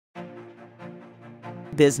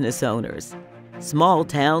business owners, small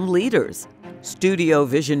town leaders, studio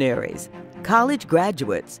visionaries, college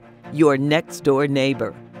graduates, your next door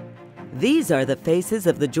neighbor. These are the faces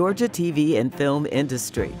of the Georgia TV and film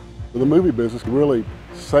industry. The movie business really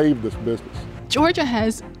saved this business. Georgia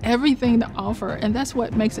has everything to offer, and that's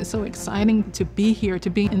what makes it so exciting to be here,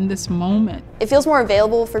 to be in this moment. It feels more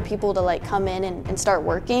available for people to come in and start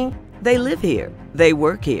working. They live here, they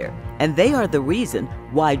work here, and they are the reason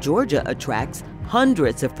why Georgia attracts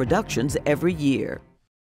hundreds of productions every year.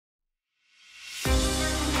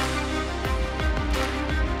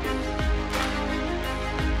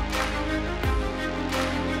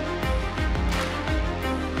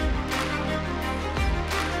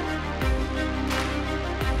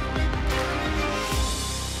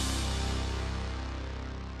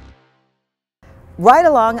 Right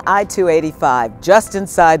along I-285, just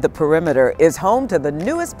inside the perimeter, is home to the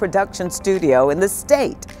newest production studio in the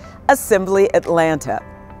state, Assembly Atlanta.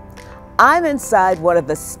 I'm inside one of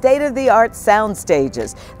the state-of-the-art sound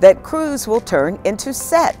stages that crews will turn into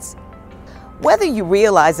sets. Whether you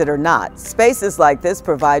realize it or not, spaces like this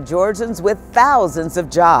provide Georgians with thousands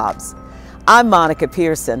of jobs. I'm Monica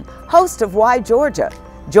Pearson, host of Why Georgia.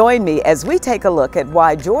 Join me as we take a look at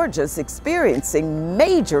why Georgia's experiencing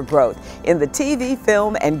major growth in the TV,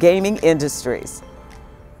 film, and gaming industries.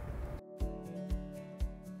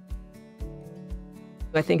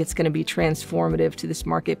 I think it's going to be transformative to this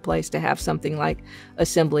marketplace to have something like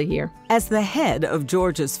Assembly here. As the head of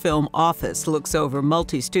Georgia's film office looks over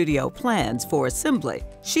multi-studio plans for Assembly,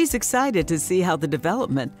 she's excited to see how the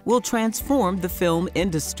development will transform the film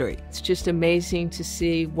industry. It's just amazing to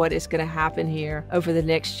see what is going to happen here over the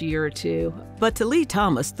next year or two. But to Lee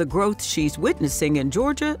Thomas, the growth she's witnessing in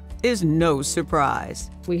Georgia is no surprise.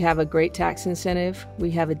 We have a great tax incentive.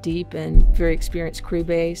 We have a deep and very experienced crew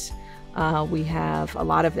base. We have a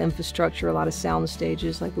lot of infrastructure, a lot of sound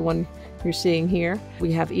stages like the one you're seeing here.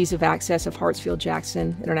 We have ease of access of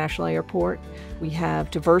Hartsfield-Jackson International Airport. We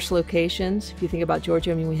have diverse locations. If you think about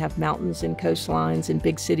Georgia, we have mountains and coastlines and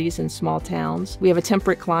big cities and small towns. We have a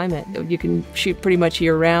temperate climate. You can shoot pretty much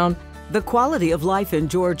year-round. The quality of life in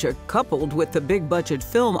Georgia, coupled with the big-budget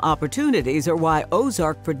film opportunities, are why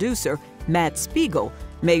Ozark producer Matt Spiegel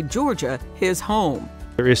made Georgia his home.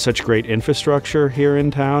 There is such great infrastructure here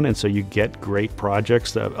in town, and so you get great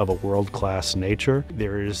projects of a world-class nature.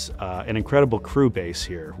 There is an incredible crew base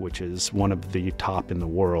here, which is one of the top in the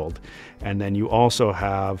world. And then you also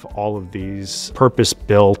have all of these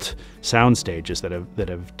purpose-built sound stages that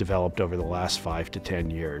have developed over the last 5 to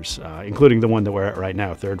 10 years, including the one that we're at right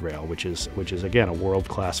now, Third Rail, which is again a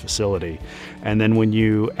world-class facility. And then when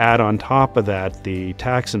you add on top of that the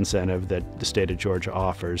tax incentive that the state of Georgia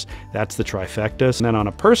offers, that's the trifecta. And then on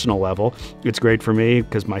a personal level, it's great for me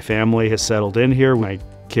because my family has settled in here. My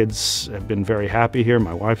kids have been very happy here.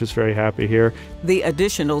 My wife is very happy here. The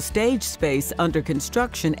additional stage space under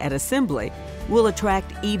construction at Assembly will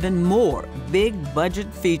attract even more big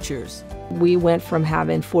budget features. We went from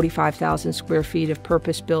having 45,000 square feet of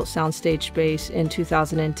purpose-built soundstage space in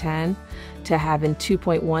 2010 to having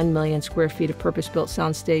 2.1 million square feet of purpose-built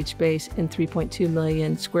soundstage space and 3.2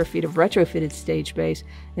 million square feet of retrofitted stage space,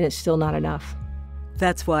 and it's still not enough.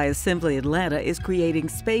 That's why Assembly Atlanta is creating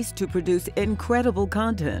space to produce incredible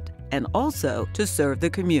content and also to serve the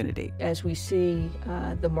community. As we see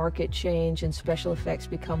the market change and special effects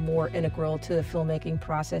become more integral to the filmmaking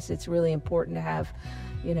process, it's really important to have,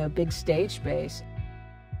 big stage space.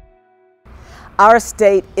 Our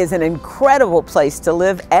state is an incredible place to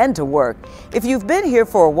live and to work. If you've been here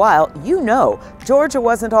for a while, you know Georgia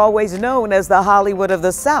wasn't always known as the Hollywood of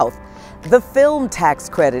the South. The film tax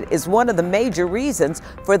credit is one of the major reasons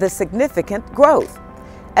for the significant growth.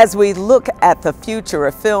 As we look at the future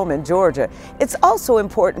of film in Georgia, it's also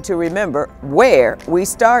important to remember where we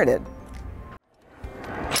started.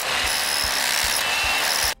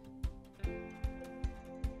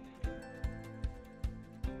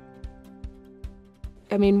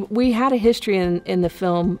 We had a history in the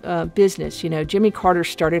film business. Jimmy Carter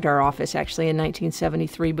started our office actually in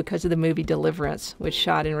 1973 because of the movie Deliverance, which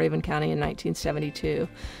shot in Raven County in 1972.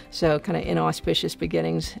 So kind of inauspicious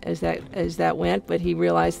beginnings as that went. But he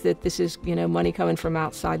realized that this is money coming from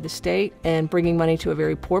outside the state and bringing money to a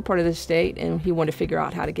very poor part of the state, and he wanted to figure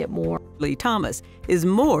out how to get more. Lee Thomas is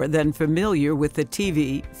more than familiar with the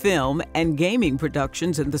TV, film, and gaming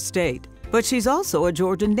productions in the state. But she's also a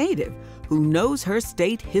Georgia native who knows her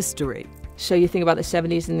state history. So you think about the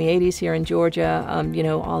 70s and the 80s here in Georgia, you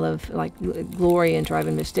know, all of like Glory and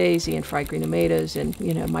Driving Miss Daisy and Fried Green Tomatoes and,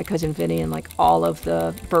 you know, My Cousin Vinny and like all of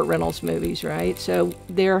the Burt Reynolds movies, right? So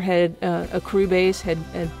there had a crew base had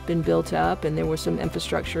been built up and there was some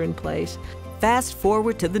infrastructure in place. Fast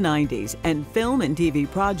forward to the 90s, and film and TV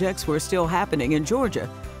projects were still happening in Georgia,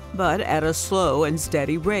 but at a slow and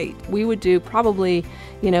steady rate. We would do probably,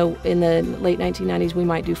 you know, in the late 1990s, we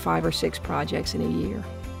might do 5 or 6 projects in a year.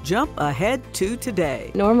 Jump ahead to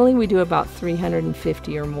today. Normally we do about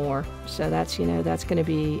 350 or more. So that's, you know, that's going to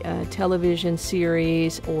be a television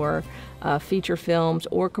series or feature films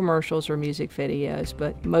or commercials or music videos,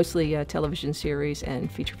 but mostly television series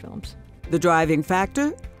and feature films. The driving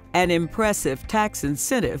factor? An impressive tax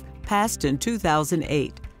incentive passed in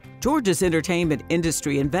 2008. Georgia's Entertainment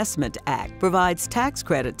Industry Investment Act provides tax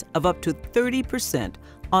credits of up to 30%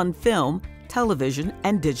 on film, television,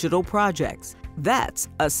 and digital projects. That's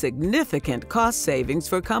a significant cost savings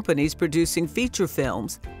for companies producing feature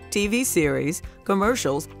films, TV series,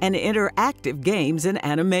 commercials, and interactive games and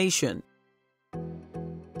animation.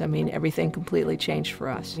 I mean, everything completely changed for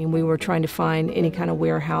us. I mean, we were trying to find any kind of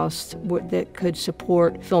warehouse that could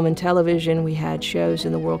support film and television. We had shows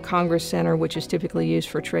in the World Congress Center, which is typically used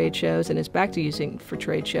for trade shows and is back to using for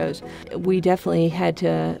trade shows. We definitely had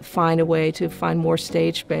to find a way to find more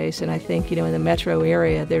stage space, and I think, you know, in the metro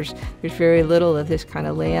area, there's very little of this kind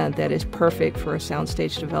of land that is perfect for a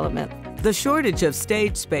soundstage development. The shortage of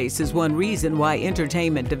stage space is one reason why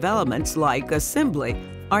entertainment developments like Assembly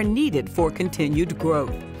are needed for continued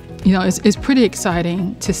growth. You know, it's pretty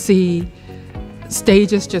exciting to see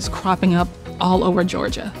stages just cropping up all over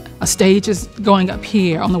Georgia. A stage is going up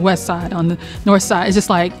here on the west side, on the north side. It's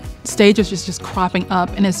just like stages just cropping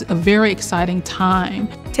up, and it's a very exciting time.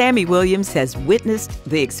 Tammy Williams has witnessed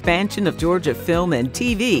the expansion of Georgia film and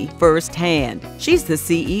TV firsthand. She's the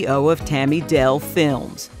CEO of Tammy Dell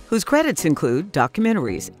Films, whose credits include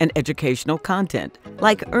documentaries and educational content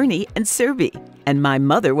like Ernie and Serby and My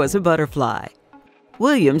Mother Was a Butterfly.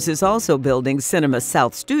 Williams is also building Cinema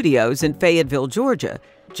South Studios in Fayetteville, Georgia,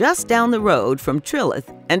 just down the road from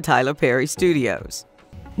Trilith and Tyler Perry Studios.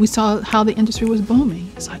 We saw how the industry was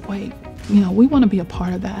booming. It's like, wait, you know, we want to be a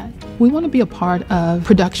part of that. We want to be a part of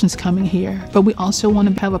productions coming here, but we also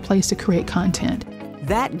want to have a place to create content.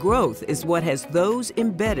 That growth is what has those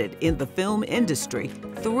embedded in the film industry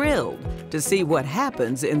thrilled to see what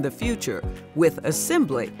happens in the future with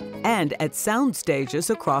Assembly and at sound stages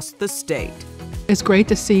across the state. It's great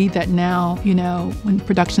to see that now, you know, when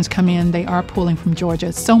productions come in, they are pulling from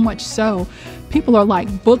Georgia. So much so, people are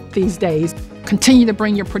like booked these days. Continue to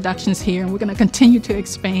bring your productions here, and we're going to continue to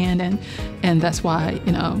expand. And that's why,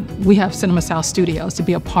 you know, we have Cinema South Studios to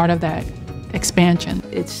be a part of that expansion.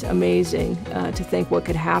 It's amazing to think what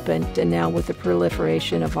could happen. And now with the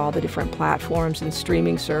proliferation of all the different platforms and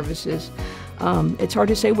streaming services, it's hard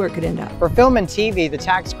to say where it could end up. For film and TV, the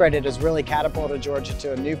tax credit has really catapulted Georgia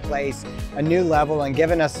to a new place, a new level, and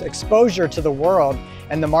given us exposure to the world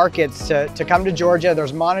and the markets to come to Georgia.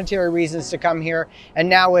 There's monetary reasons to come here. And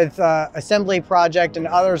now with Assembly Project and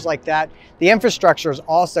others like that, the infrastructure is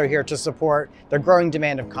also here to support the growing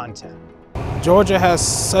demand of content. Georgia has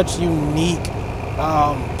such unique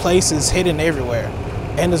places hidden everywhere,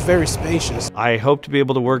 and it's very spacious. I hope to be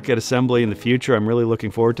able to work at Assembly in the future. I'm really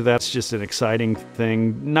looking forward to that. It's just an exciting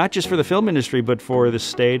thing, not just for the film industry, but for the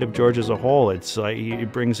state of Georgia as a whole.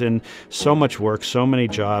 It brings in so much work, so many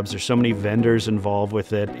jobs. There's so many vendors involved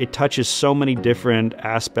with it. It touches so many different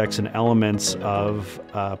aspects and elements of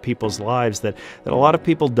people's lives that a lot of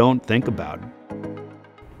people don't think about.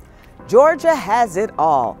 Georgia has it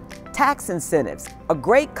all. Tax incentives, a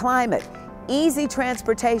great climate, easy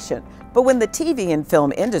transportation. But when the TV and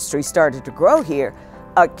film industry started to grow here,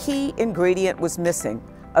 a key ingredient was missing: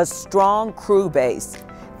 a strong crew base.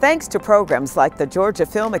 Thanks to programs like the Georgia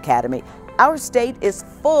Film Academy, our state is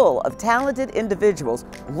full of talented individuals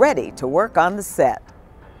ready to work on the set.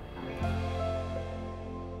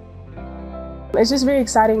 It's just very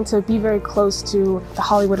exciting to be very close to the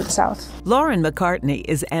Hollywood of the South. Lauren McCartney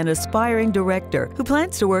is an aspiring director who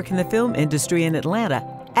plans to work in the film industry in Atlanta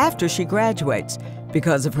after she graduates.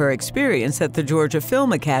 Because of her experience at the Georgia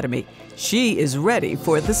Film Academy, she is ready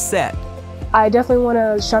for the set. I definitely want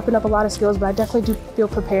to sharpen up a lot of skills, but I definitely do feel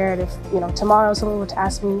prepared if, you know, tomorrow someone were to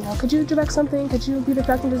ask me, could you direct something? Could you be the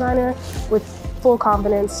production designer? With full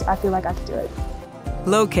confidence, I feel like I could do it.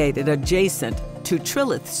 Located adjacent to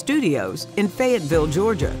Trillith Studios in Fayetteville,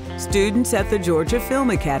 Georgia. Students at the Georgia Film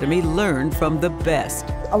Academy learn from the best.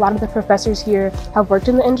 A lot of the professors here have worked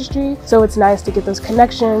in the industry, so it's nice to get those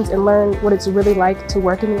connections and learn what it's really like to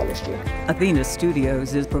work in the industry. Athena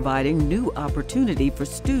Studios is providing new opportunity for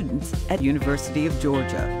students at University of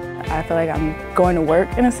Georgia. I feel like I'm going to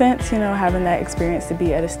work in a sense, you know, having that experience to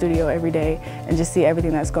be at a studio every day and just see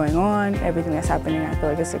everything that's going on, everything that's happening. I feel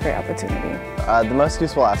like it's a great opportunity. The most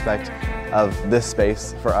useful aspect of this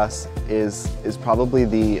space for us is probably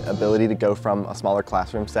the ability to go from a smaller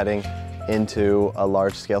classroom setting into a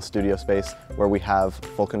large-scale studio space where we have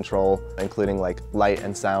full control, including like light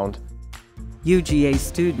and sound. UGA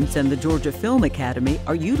students and the Georgia Film Academy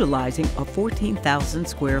are utilizing a 14,000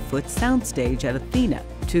 square foot soundstage at Athena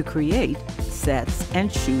to create sets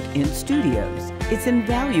and shoot in studios. It's an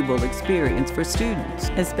invaluable experience for students,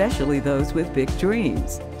 especially those with big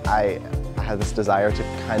dreams. I have this desire to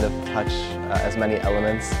kind of touch as many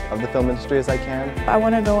elements of the film industry as I can. I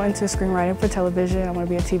want to go into screenwriting for television. I want to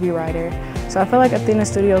be a TV writer. So I feel like Athena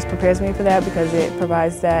Studios prepares me for that because it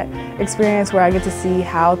provides that experience where I get to see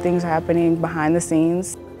how things are happening behind the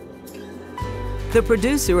scenes. The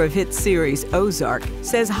producer of hit series Ozark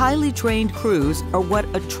says highly trained crews are what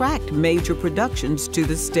attract major productions to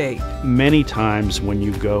the state. Many times when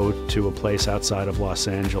you go to a place outside of Los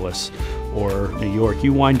Angeles or New York,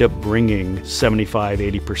 you wind up bringing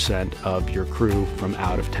 75–80% of your crew from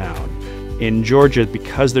out of town. In Georgia,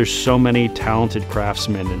 because there's so many talented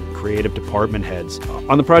craftsmen and creative department heads,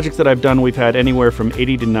 on the projects that I've done, we've had anywhere from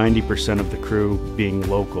 80–90% of the crew being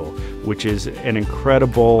local, which is an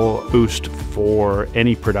incredible boost for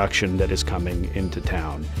any production that is coming into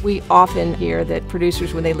town. We often hear that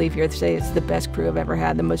producers, when they leave here, say it's the best crew I've ever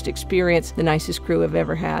had, the most experienced, the nicest crew I've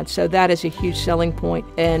ever had. So that is a huge selling point.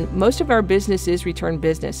 And most of our business is return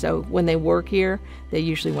business. So when they work here, they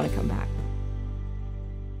usually want to come back.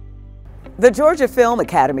 The Georgia Film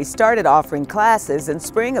Academy started offering classes in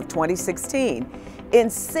spring of 2016. In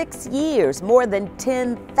 6 years, more than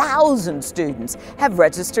 10,000 students have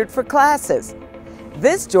registered for classes.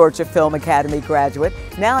 This Georgia Film Academy graduate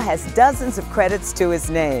now has dozens of credits to his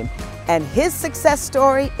name, and his success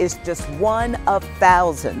story is just one of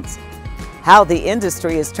thousands. How the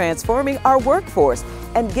industry is transforming our workforce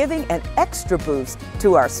and giving an extra boost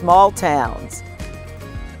to our small towns.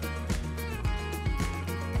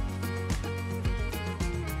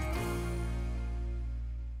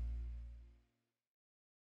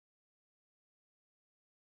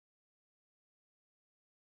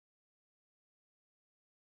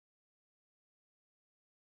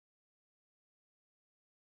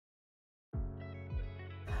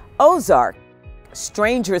 Ozark,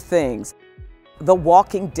 Stranger Things, The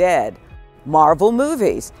Walking Dead, Marvel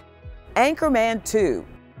movies, Anchorman 2,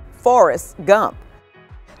 Forrest Gump.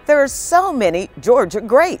 There are so many Georgia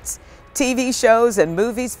greats, TV shows and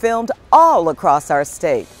movies filmed all across our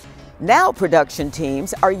state. Now production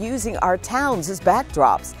teams are using our towns as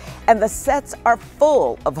backdrops, and the sets are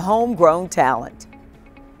full of homegrown talent.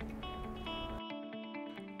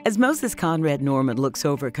 As Moses Conrad Norman looks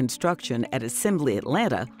over construction at Assembly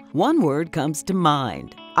Atlanta, one word comes to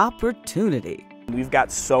mind: opportunity. We've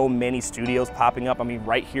got so many studios popping up. I mean,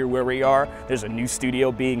 right here where we are, there's a new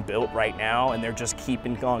studio being built right now, and they're just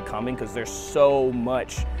keeping on coming because there's so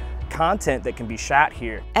much content that can be shot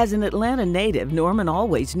here. As an Atlanta native, Norman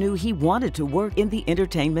always knew he wanted to work in the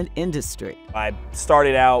entertainment industry. I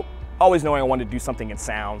started out always knowing I wanted to do something in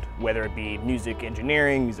sound, whether it be music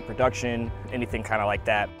engineering, music production, anything kind of like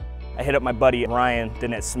that. I hit up my buddy Ryan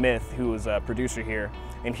Dennett Smith, who was a producer here,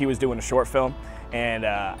 and he was doing a short film. And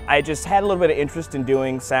I just had a little bit of interest in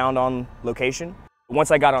doing sound on location. Once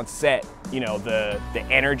I got on set, you know, the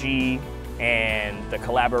energy and the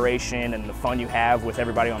collaboration and the fun you have with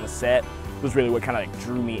everybody on the set was really what kind of like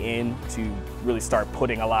drew me in to really start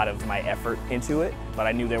putting a lot of my effort into it. But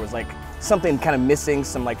I knew there was like something kind of missing,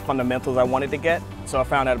 some like fundamentals I wanted to get. So I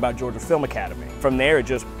found out about Georgia Film Academy. From there, it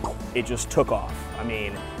just took off. I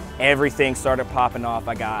mean, everything started popping off.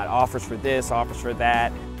 I got offers for this, offers for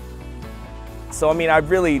that. So I mean, I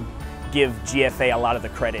really give GFA a lot of the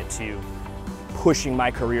credit to pushing my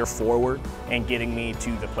career forward and getting me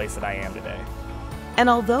to the place that I am today. And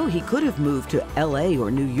although he could have moved to LA or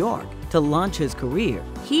New York to launch his career,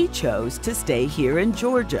 he chose to stay here in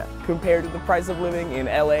Georgia. Compared to the price of living in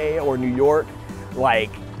LA or New York, like,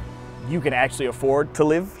 you can actually afford to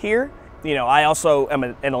live here. You know, I also am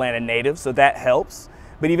an Atlanta native, so that helps.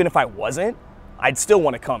 But even if I wasn't, I'd still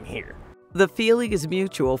want to come here. The feeling is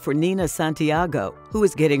mutual for Nina Santiago, who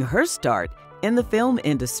is getting her start in the film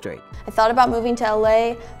industry. I thought about moving to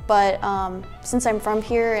LA, but since I'm from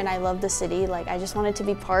here and I love the city, like I just wanted to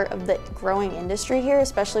be part of the growing industry here,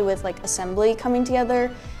 especially with like assembly coming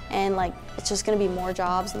together, and like it's just gonna be more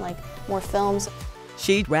jobs and like more films.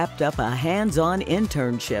 She wrapped up a hands-on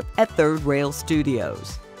internship at Third Rail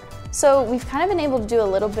Studios. So we've kind of been able to do a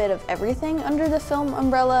little bit of everything under the film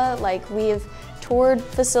umbrella. Like we've toured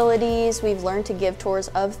facilities, we've learned to give tours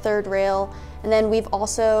of Third Rail, and then we've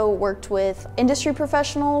also worked with industry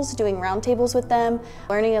professionals, doing roundtables with them,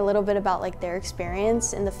 learning a little bit about like their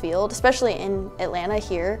experience in the field, especially in Atlanta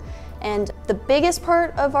here. And the biggest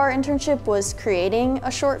part of our internship was creating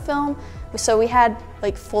a short film, so we had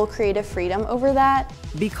like full creative freedom over that.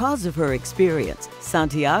 Because of her experience,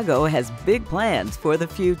 Santiago has big plans for the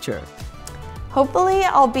future. Hopefully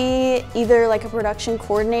I'll be either like a production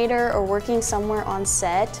coordinator or working somewhere on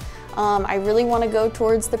set. I really want to go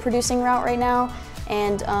towards the producing route right now,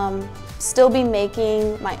 and still be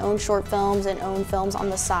making my own short films and own films on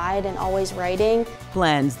the side and always writing.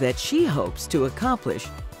 Plans that she hopes to accomplish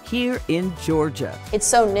here in Georgia. It's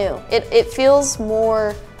so new. It feels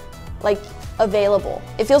more like available.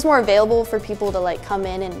 It feels more available for people to like come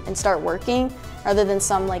in and start working, rather than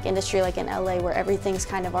some like industry like in LA where everything's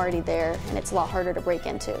kind of already there and it's a lot harder to break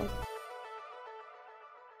into.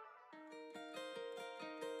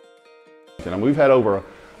 And we've had over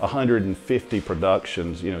 150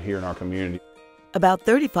 productions, here in our community. About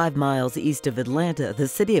 35 miles east of Atlanta, the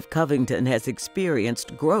city of Covington has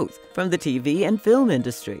experienced growth from the TV and film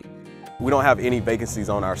industry. We don't have any vacancies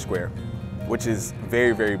on our square, which is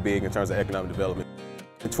very, very big in terms of economic development.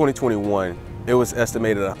 In 2021, it was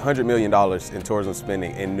estimated $100 million in tourism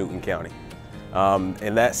spending in Newton County.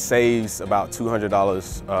 And that saves about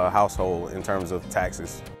 $200 a household in terms of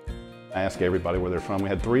taxes. I asked everybody where they're from. We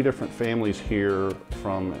had 3 different families here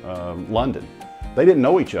from London. They didn't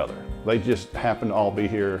know each other. They just happened to all be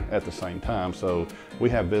here at the same time. So we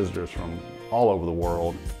have visitors from all over the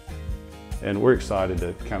world. And we're excited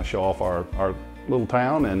to kind of show off our little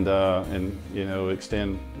town and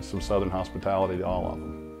extend some Southern hospitality to all of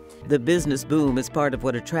them. The business boom is part of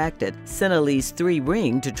what attracted Cinelee's 3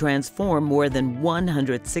 Ring to transform more than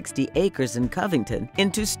 160 acres in Covington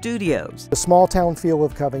into studios. The small town feel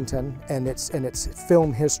of Covington and its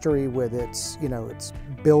film history with its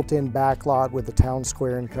built-in backlot with the town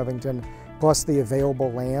square in Covington, plus the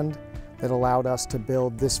available land that allowed us to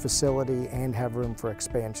build this facility and have room for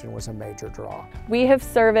expansion was a major draw. We have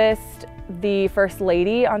serviced the First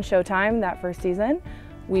Lady on Showtime that first season.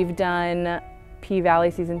 We've done P-Valley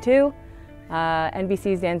Season 2,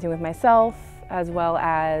 NBC's Dancing with Myself, as well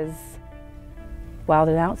as Wild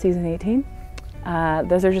 'N Out Season 18.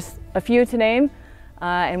 Those are just a few to name,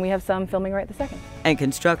 and we have some filming right this second. And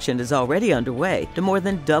construction is already underway to more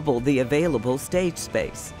than double the available stage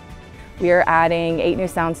space. We are adding 8 new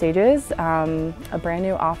sound stages, a brand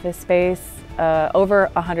new office space, over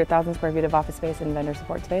 100,000 square feet of office space and vendor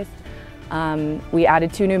support space. We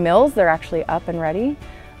added 2 new mills. They're actually up and ready.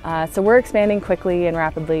 So we're expanding quickly and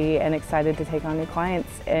rapidly and excited to take on new clients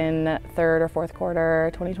in 3rd or 4th quarter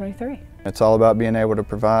 2023. It's all about being able to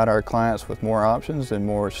provide our clients with more options and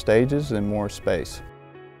more stages and more space.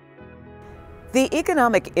 The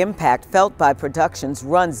economic impact felt by productions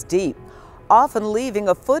runs deep, often leaving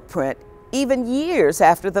a footprint even years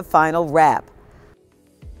after the final wrap.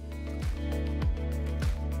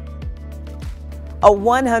 A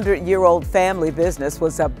 100-year-old family business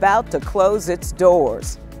was about to close its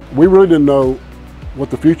doors. We really didn't know what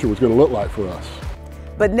the future was going to look like for us.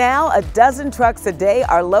 But now a dozen trucks a day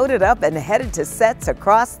are loaded up and headed to sets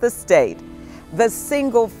across the state. The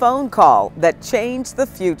single phone call that changed the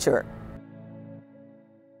future.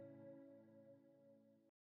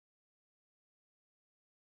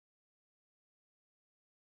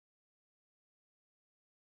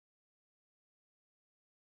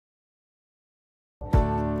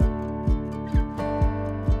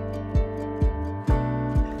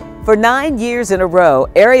 For 9 years in a row,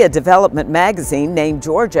 Area Development Magazine named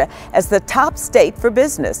Georgia as the top state for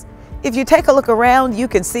business. If you take a look around, you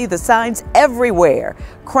can see the signs everywhere.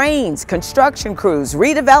 Cranes, construction crews,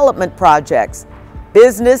 redevelopment projects.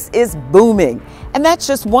 Business is booming, and that's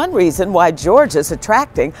just one reason why Georgia's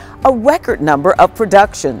attracting a record number of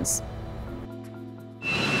productions.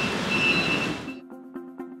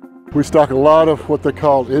 We stock a lot of what they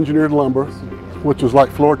call engineered lumber, which is like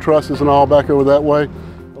floor trusses and all back over that way.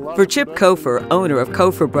 For Chip Kofer, owner of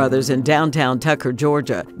Kofer Brothers in downtown Tucker,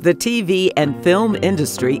 Georgia, the TV and film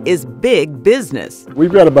industry is big business.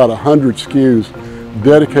 We've got about 100 SKUs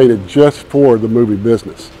dedicated just for the movie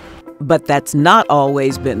business. But that's not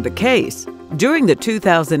always been the case. During the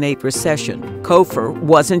 2008 recession, Kofor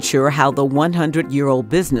wasn't sure how the 100-year-old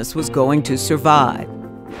business was going to survive.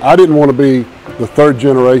 I didn't want to be the third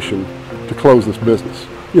generation to close this business.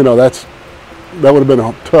 You know, that would have been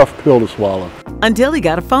a tough pill to swallow. Until he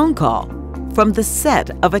got a phone call from the set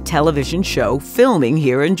of a television show filming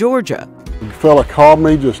here in Georgia. A fella called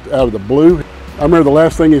me just out of the blue. I remember the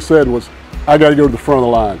last thing he said was, "I got to go to the front of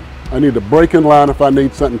the line. I need to break in line if I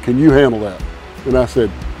need something. Can you handle that?" And I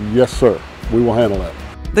said, "Yes, sir. We will handle that."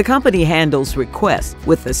 The company handles requests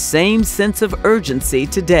with the same sense of urgency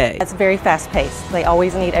today. It's very fast-paced. They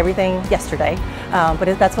always need everything yesterday,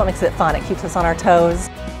 but that's what makes it fun. It keeps us on our toes.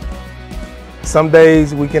 Some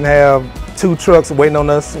days we can have 2 trucks waiting on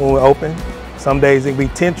us when we open. Some days it can be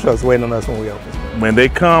 10 trucks waiting on us when we open. When they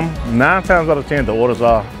come, 9 times out of 10, the orders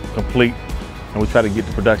are complete, and we try to get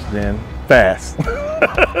the production in fast,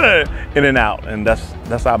 in and out, and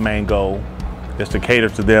that's our main goal, is to cater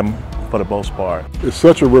to them for the most part. It's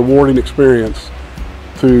such a rewarding experience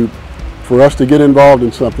for us to get involved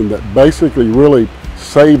in something that basically really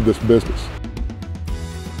saved this business.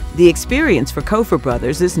 The experience for Kofor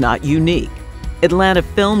Brothers is not unique. Atlanta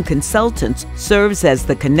Film Consultants serves as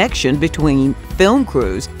the connection between film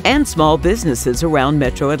crews and small businesses around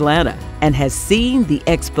Metro Atlanta and has seen the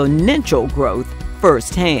exponential growth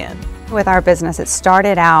firsthand. With our business, it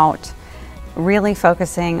started out really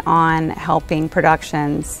focusing on helping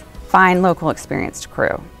productions find local experienced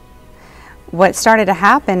crew. What started to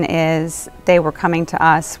happen is they were coming to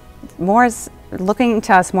us looking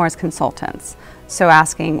to us more as consultants. So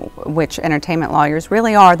asking which entertainment lawyers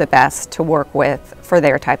really are the best to work with for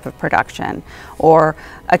their type of production, or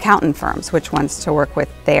accountant firms, which ones to work with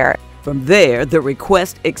there. From there, the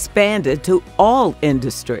request expanded to all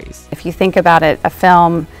industries. If you think about it, a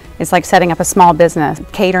film is like setting up a small business.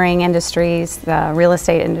 Catering industries, the real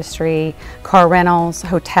estate industry, car rentals,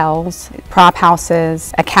 hotels, prop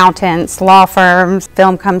houses, accountants, law firms.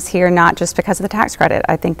 Film comes here not just because of the tax credit.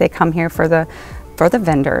 I think they come here for the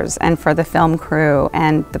vendors and for the film crew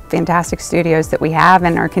and the fantastic studios that we have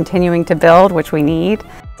and are continuing to build, which we need.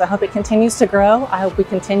 I hope it continues to grow. I hope we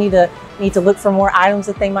continue to need to look for more items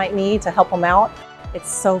that they might need to help them out.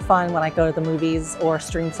 It's so fun when I go to the movies or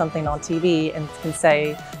stream something on TV and can say,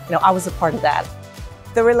 you know, I was a part of that.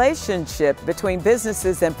 The relationship between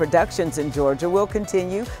businesses and productions in Georgia will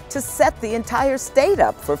continue to set the entire state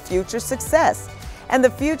up for future success. And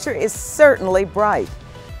the future is certainly bright.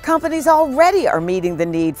 Companies already are meeting the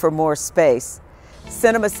need for more space.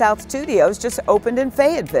 Cinema South Studios just opened in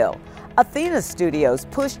Fayetteville. Athena Studios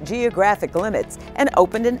pushed geographic limits and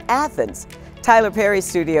opened in Athens. Tyler Perry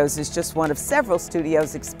Studios is just one of several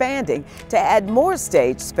studios expanding to add more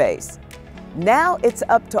stage space. Now it's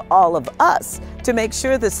up to all of us to make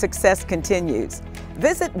sure the success continues.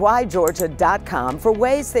 Visit whygeorgia.com for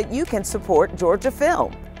ways that you can support Georgia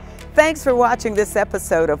film. Thanks for watching this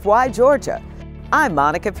episode of Why Georgia. I'm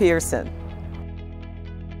Monica Pearson.